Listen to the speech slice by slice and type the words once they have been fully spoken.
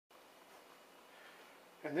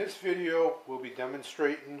In this video, we'll be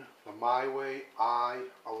demonstrating the MyWeigh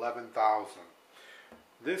i11000.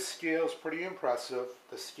 This scale is pretty impressive.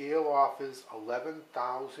 The scale offers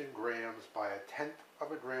 11,000 grams by a tenth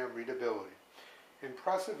of a gram readability.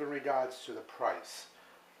 Impressive in regards to the price.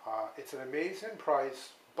 It's an amazing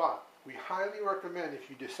price, but we highly recommend, if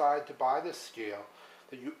you decide to buy this scale,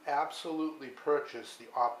 that you absolutely purchase the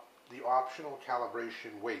optional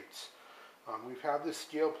calibration weights. We've had this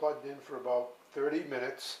scale plugged in for about 30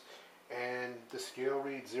 minutes and the scale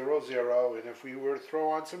reads 00, and if we were to throw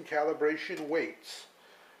on some calibration weights,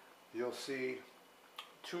 you'll see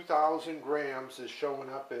 2,000 grams is showing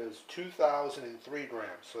up as 2,003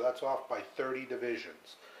 grams, so that's off by 30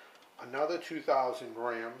 divisions. Another 2,000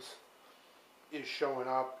 grams is showing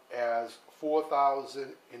up as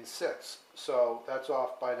 4,006, so that's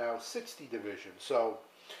off by now 60 divisions. So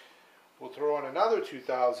we'll throw on another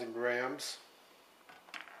 2,000 grams,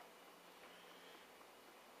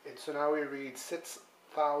 and so now we read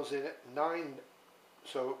 6,009.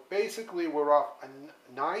 So basically we're off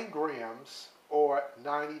 9 grams or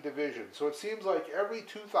 90 divisions. So it seems like every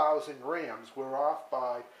 2,000 grams we're off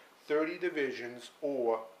by 30 divisions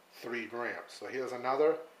or 3 grams. So here's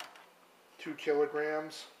another 2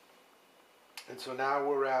 kilograms. And so now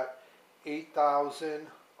we're at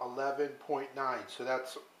 8,011.9. So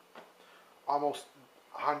that's almost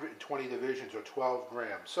 120 divisions or 12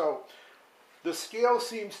 grams. So the scale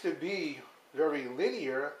seems to be very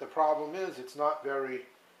linear. The problem is it's not very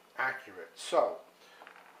accurate. So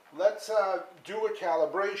let's do a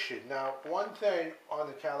calibration. Now, one thing on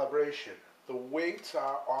the calibration, the weights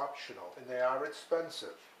are optional and they are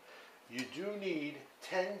expensive. You do need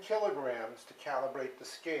 10 kilograms to calibrate the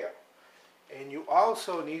scale. And you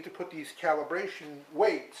also need to put these calibration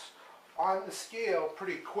weights on the scale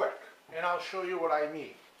pretty quick. And I'll show you what I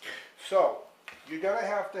mean. So you're going to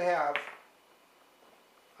have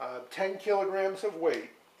 10 kilograms of weight,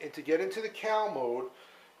 and to get into the cal mode,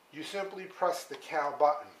 you simply press the cal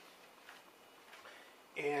button.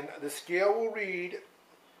 And the scale will read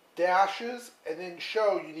dashes and then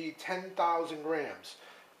show you need 10,000 grams.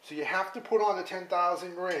 So you have to put on the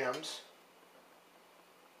 10,000 grams,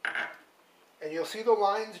 and you'll see the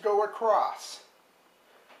lines go across.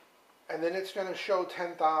 And then it's going to show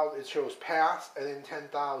 10,000, it shows pass and then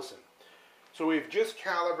 10,000. So we've just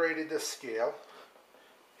calibrated this scale.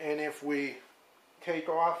 And if we take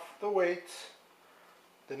off the weights,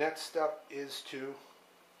 the next step is to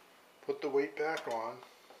put the weight back on.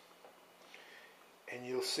 And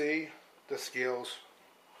you'll see the scales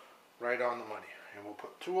right on the money. And we'll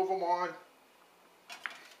put 2 of them on.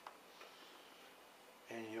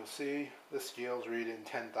 And you'll see the scales reading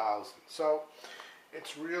 10,000. So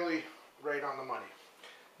it's really right on the money.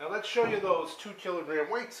 Now let's show you those 2 kilogram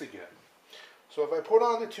weights again. So if I put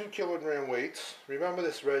on the 2 kilogram weights, remember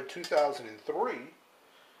this read 2003,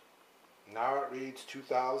 now it reads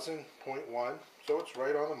 2000.1, so it's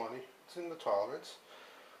right on the money, it's in the tolerance.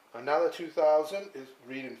 Another 2000 is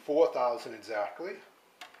reading 4,000 exactly.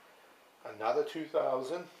 Another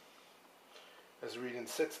 2000 is reading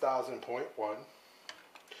 6,000.1.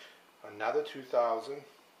 Another 2000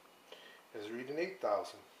 is reading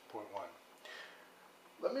 8,000.1.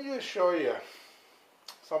 Let me just show you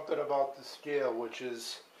something about the scale, which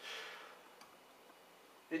is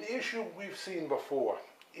an issue we've seen before.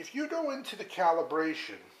 If you go into the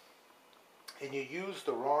calibration and you use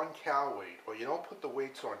the wrong cal weight, or you don't put the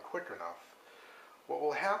weights on quick enough, what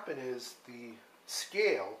will happen is the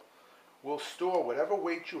scale will store whatever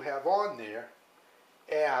weight you have on there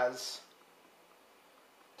as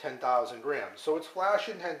 10,000 grams. So it's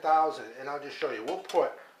flashing 10,000, and I'll just show you. We'll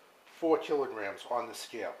put 4 kilograms on the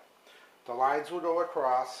scale. The lines will go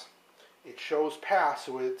across. It shows pass,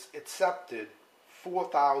 so it's accepted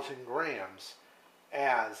 4,000 grams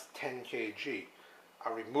as 10 kg.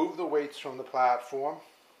 I remove the weights from the platform.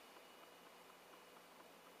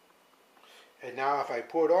 And now if I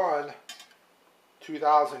put on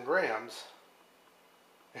 2,000 grams,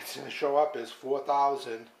 it's going to show up as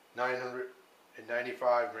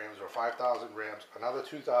 4,995 grams or 5,000 grams. Another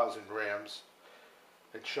 2,000 grams,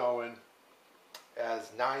 it's showing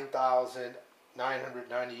as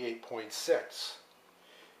 9,998.6.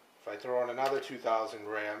 If I throw in another 2,000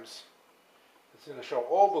 grams, it's going to show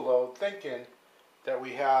overload, thinking that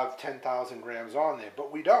we have 10,000 grams on there,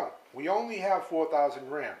 but we don't. We only have 4,000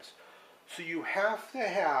 grams. So you have to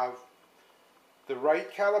have the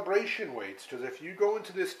right calibration weights, because if you go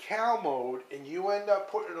into this cal mode and you end up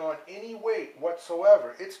putting on any weight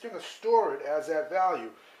whatsoever, it's going to store it as that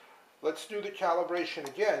value. Let's do the calibration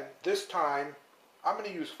again. This time I'm going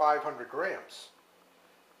to use 500 grams.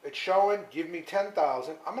 It's showing, give me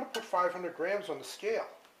 10,000. I'm going to put 500 grams on the scale.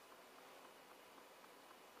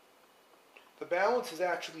 the balance is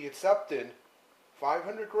actually accepting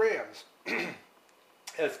 500 grams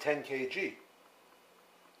as 10 kg.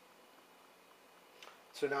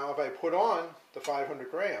 So now if I put on the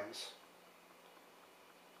 500 grams,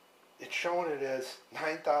 it's showing it as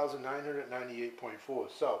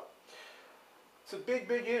 9,998.4. So it's a big,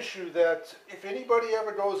 big issue that if anybody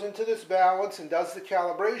ever goes into this balance and does the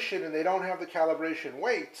calibration and they don't have the calibration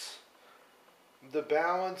weights, the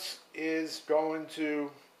balance is going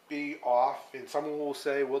to be off, and someone will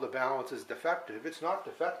say, well, the balance is defective. It's not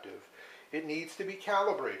defective. It needs to be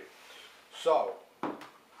calibrated. So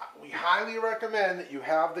we highly recommend that you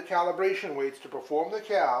have the calibration weights to perform the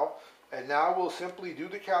cal, and now we'll simply do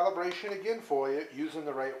the calibration again for you using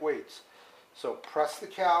the right weights. So press the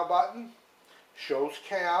cal button, shows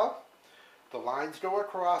cal, the lines go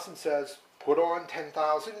across and says put on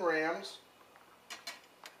 10,000 grams.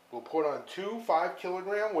 We'll put on two 5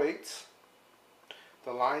 kilogram weights.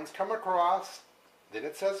 The lines come across, then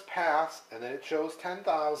it says pass, and then it shows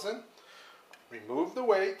 10,000. Remove the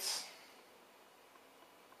weights.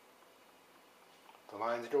 The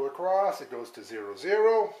lines go across, it goes to 0,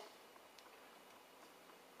 0.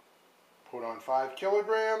 Put on 5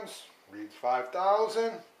 kilograms, reads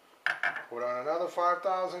 5,000. Put on another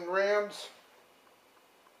 5,000 grams,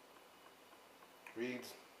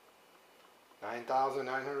 reads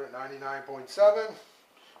 9,999.7.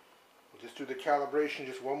 We'll just do the calibration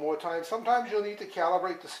just one more time. Sometimes you'll need to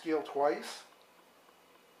calibrate the scale twice.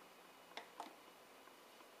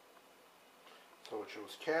 So it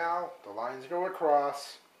shows cal, the lines go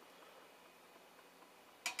across.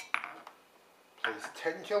 Place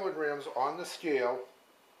 10 kilograms on the scale.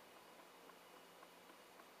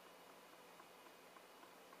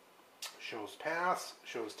 Shows pass,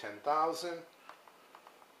 shows 10,000.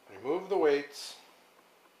 Remove the weights.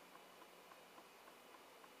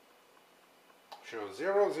 Shows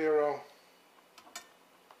 0, 0.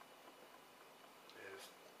 There's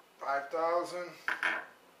 5,000.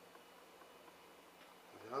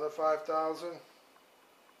 Another 5,000.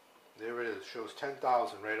 There it is. Shows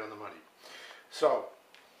 10,000 right on the money. So,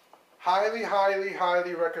 highly, highly,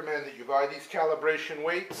 highly recommend that you buy these calibration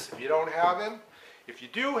weights. If you don't have them, if you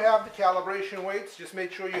do have the calibration weights, just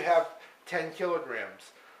make sure you have 10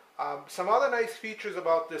 kilograms. Some other nice features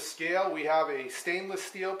about this scale, we have a stainless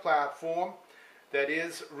steel platform that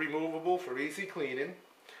is removable for easy cleaning.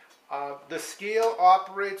 The scale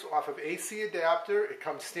operates off of AC adapter. It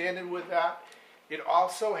comes standard with that. It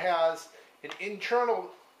also has an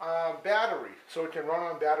internal battery, so it can run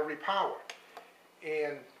on battery power.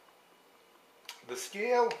 And the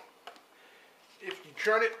scale, if you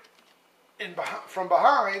turn it from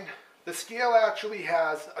behind, the scale actually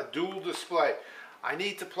has a dual display. I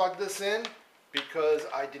need to plug this in because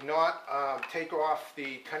I did not take off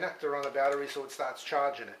the connector on the battery so it starts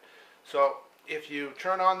charging it. So if you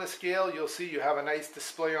turn on the scale, you'll see you have a nice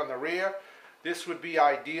display on the rear. This would be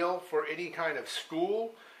ideal for any kind of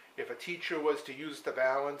school. If a teacher was to use the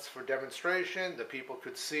balance for demonstration, the people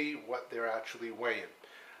could see what they're actually weighing.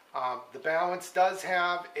 The balance does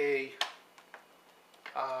have a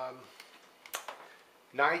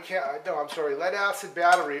lead acid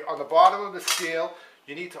battery on the bottom of the scale.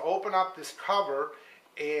 You need to open up this cover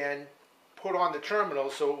and put on the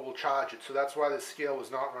terminal so it will charge it. So that's why the scale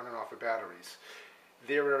was not running off of batteries.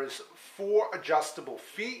 There is 4 adjustable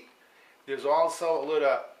feet. There's also a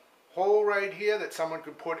little hole right here that someone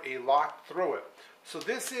could put a lock through it. So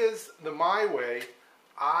this is the MyWeigh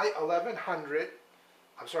i11000.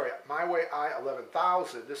 MyWeigh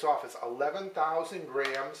i11000. This offers 11,000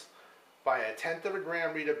 grams by a 1/10 of a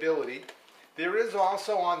gram readability. There is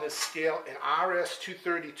also on this scale an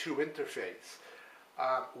RS-232 interface.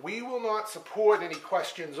 We will not support any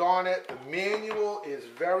questions on it. The manual is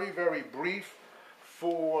very, very brief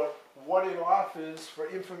for what it offers for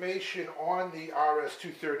information on the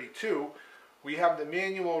RS-232. We have the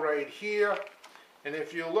manual right here, and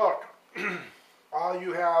if you look, all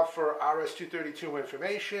you have for RS-232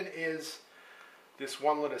 information is this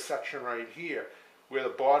one little section right here, where the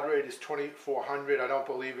baud rate is 2400. I don't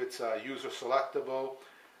believe it's user selectable.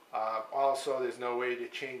 Also, there's no way to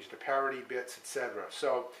change the parity bits, etc.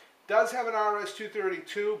 So, it does have an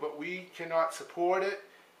RS-232, but we cannot support it.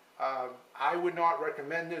 I would not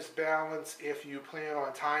recommend this balance if you plan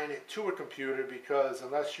on tying it to a computer, because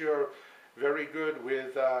unless you're very good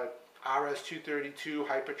with RS-232,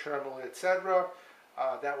 hyperterminal, etc.,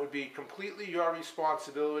 that would be completely your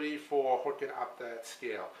responsibility for hooking up that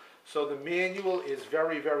scale. So the manual is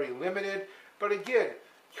very, very limited. But again,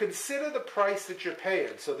 consider the price that you're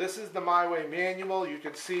paying. So this is the MyWeigh manual. You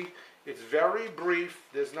can see it's very brief.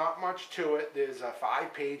 There's not much to it. There's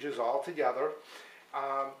 5 pages altogether.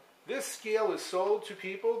 This scale is sold to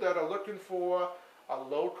people that are looking for a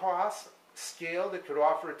low-cost scale that could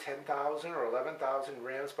offer 10,000 or 11,000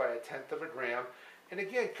 grams by a tenth of a gram. And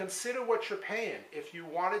again, consider what you're paying. If you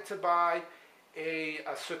wanted to buy a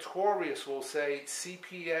Sartorius, we'll say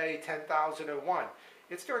CPA 10,001,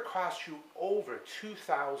 it's going to cost you over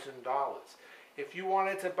 $2,000. If you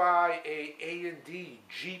wanted to buy a A&D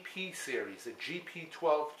GP series, a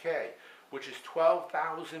GP12K, which is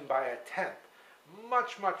 12,000 by a tenth,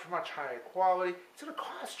 much higher quality, it's going to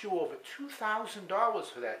cost you over $2,000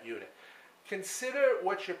 for that unit. Consider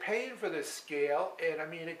what you're paying for this scale, and I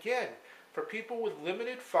mean, again, for people with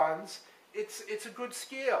limited funds, it's a good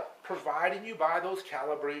scale, providing you buy those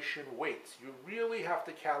calibration weights. You really have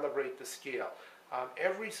to calibrate the scale.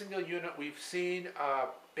 Every single unit we've seen,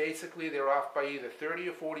 basically they're off by either 30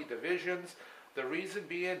 or 40 divisions. The reason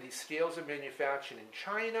being, these scales are manufactured in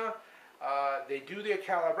China. They do their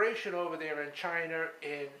calibration over there in China,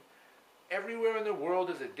 and everywhere in the world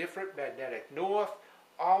is a different magnetic north.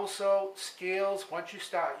 Also, scales, once you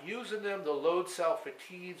start using them, the load cell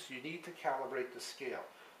fatigues. You need to calibrate the scale.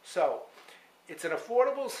 So, it's an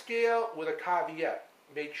affordable scale with a caveat.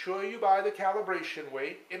 Make sure you buy the calibration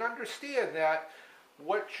weight and understand that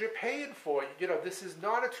what you're paying for, this is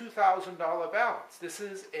not a $2,000 balance. This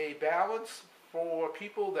is a balance for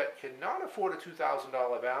people that cannot afford a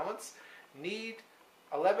 $2,000 balance, need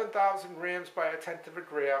 11,000 grams by a tenth of a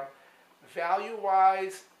gram.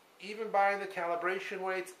 Value-wise, even buying the calibration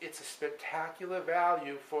weights, it's a spectacular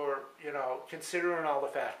value for, considering all the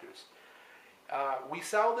factors. We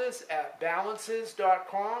sell this at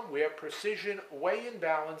balances.com. We have precision weigh-in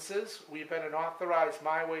balances. We've been an authorized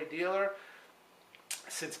MyWeigh dealer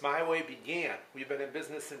since MyWeigh began. We've been in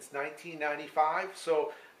business since 1995.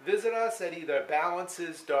 So visit us at either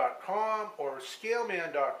balances.com or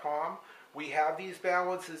scaleman.com. We have these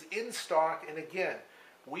balances in stock, and again,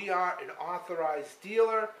 we are an authorized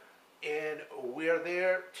dealer, and we're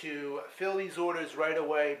there to fill these orders right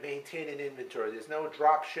away, maintain an inventory. There's no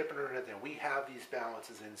drop shipping or anything. We have these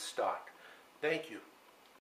balances in stock. Thank you.